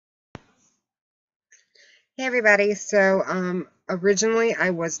Hey everybody, originally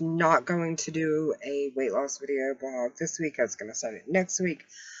I was not going to do a weight loss video blog this week. I was going to start it next week,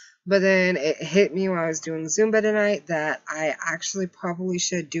 but then it hit me when I was doing Zumba tonight that I actually probably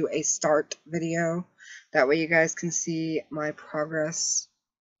should do a start video. That way you guys can see my progress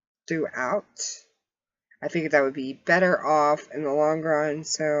throughout. I figured that would be better off in the long run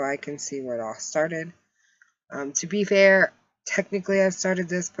so I can see where it all started. To be fair, technically I've started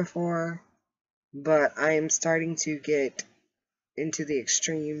this before, but I am starting to get into the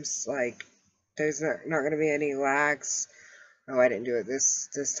extremes. Like, there's not going to be any lags. Oh, I didn't do it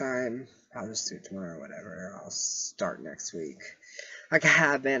this time. I'll just do it tomorrow, whatever. I'll start next week. Like I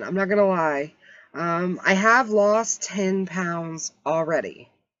have been. I'm not gonna lie. I have lost 10 pounds already,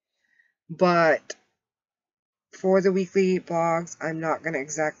 but for the weekly blogs, I'm not gonna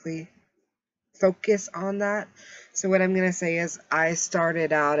exactly focus on that. So what I'm gonna say is I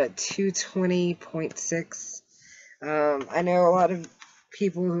started out at 220.6. I know a lot of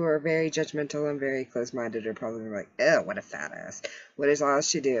people who are very judgmental and very close-minded are probably like, "Oh, what a fat ass! What does all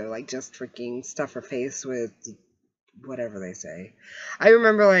she do? Like, just freaking stuff her face with whatever they say." I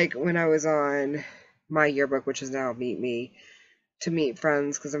remember, like, when I was on my yearbook, which is now Meet Me, to meet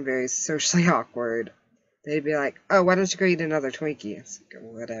friends because I'm very socially awkward. They'd be like, "Oh, why don't you go eat another Twinkie?" It's like,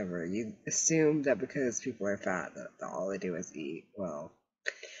 whatever. You assume that because people are fat that all they do is eat. Well,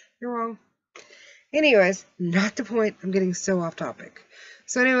 you're wrong. Anyways, not the point. I'm getting so off topic.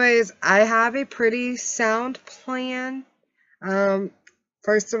 So, anyways, I have a pretty sound plan. Um,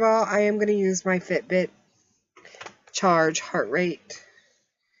 First of all, I am going to use my Fitbit charge heart rate.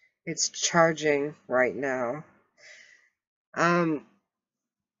 It's charging right now. Um,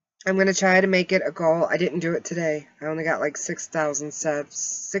 I'm going to try to make it a goal. I didn't do it today. I only got like 6,000 steps,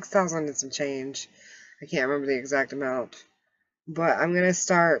 6,000 and some change. I can't remember the exact amount. But I'm going to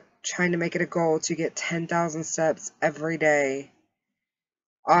start trying to make it a goal to get 10,000 steps every day.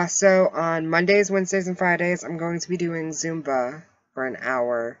 Also, on Mondays, Wednesdays, and Fridays, I'm going to be doing Zumba for an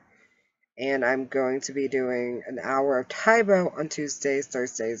hour. And I'm going to be doing an hour of Taibo on Tuesdays,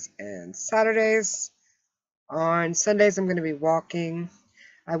 Thursdays, and Saturdays. On Sundays, I'm going to be walking.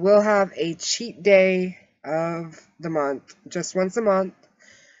 I will have a cheat day of the month, just once a month,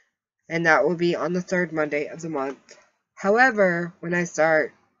 and that will be on the third Monday of the month. However, when I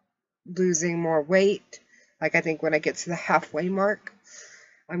start losing more weight, like I think when I get to the halfway mark,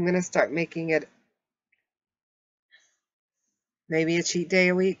 I'm going to start making it maybe a cheat day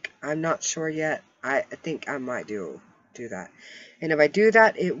a week. I'm not sure yet. I think I might do that. And if I do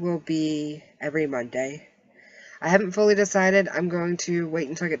that, it will be every Monday. I haven't fully decided. I'm going to wait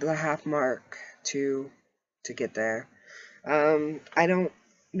until I get to the half mark to get there. I don't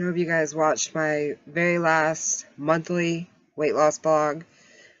know if you guys watched my very last monthly weight loss blog,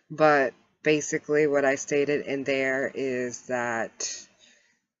 but basically what I stated in there is that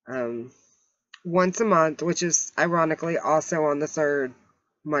um, once a month, which is ironically also on the third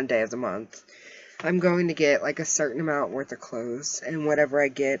Monday of the month, I'm going to get like a certain amount worth of clothes, and whatever I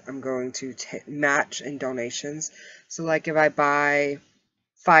get, I'm going to match in donations. So, like, if I buy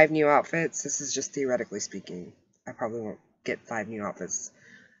 5 new outfits, this is just theoretically speaking, I probably won't get 5 new outfits,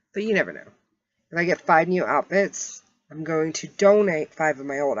 but you never know. If I get 5 new outfits, I'm going to donate 5 of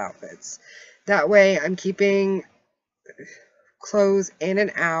my old outfits. That way, I'm keeping clothes in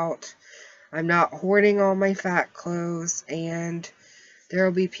and out. I'm not hoarding all my fat clothes, and there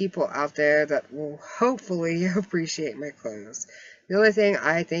will be people out there that will hopefully appreciate my clothes. The only thing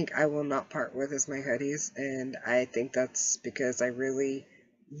I think I will not part with is my hoodies, and I think that's because I really,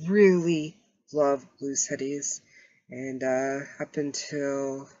 really love loose hoodies. And up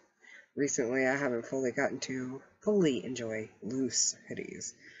until recently, I haven't fully gotten to fully enjoy loose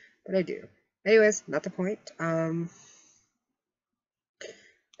hoodies, but I do. Anyways, not the point.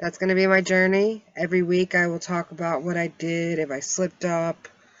 That's going to be my journey. Every week I will talk about what I did, if I slipped up,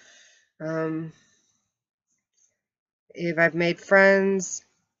 um, if I've made friends.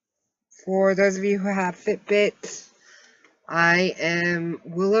 For those of you who have Fitbit, I am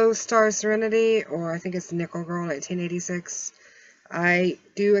Willow Star Serenity, or I think it's Nickel Girl 1986. I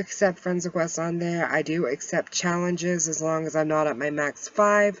do accept friends requests on there. I do accept challenges as long as I'm not at my max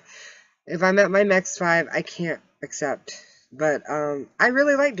 5. If I'm at my max 5, I can't accept. But I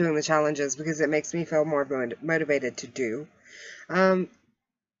really like doing the challenges because it makes me feel more motivated to do. Um,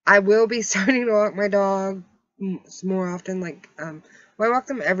 I will be starting to walk my dog more often. Well, I walk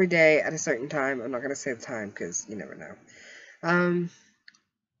them every day at a certain time. I'm not gonna say the time because you never know. Um,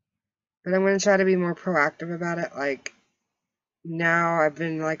 but I'm gonna try to be more proactive about it. Like now, I've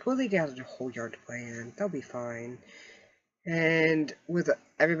been like, well, they got a whole yard to play in. They'll be fine. And with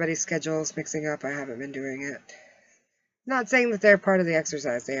everybody's schedules mixing up, I haven't been doing it. Not saying that they're part of the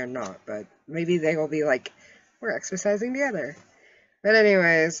exercise, they are not, but maybe they will be like, we're exercising together. But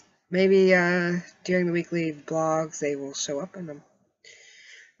anyways, maybe during the weekly vlogs they will show up in them.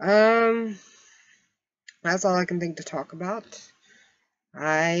 That's all I can think to talk about.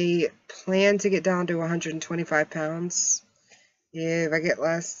 I plan to get down to 125 pounds. If I get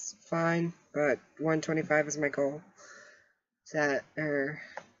less, fine, but 125 is my goal. That I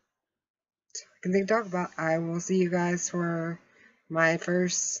can think to talk about. I will see you guys for my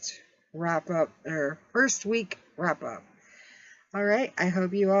first wrap up, or first week wrap up. Alright, I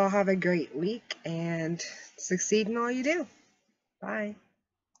hope you all have a great week and succeed in all you do. Bye.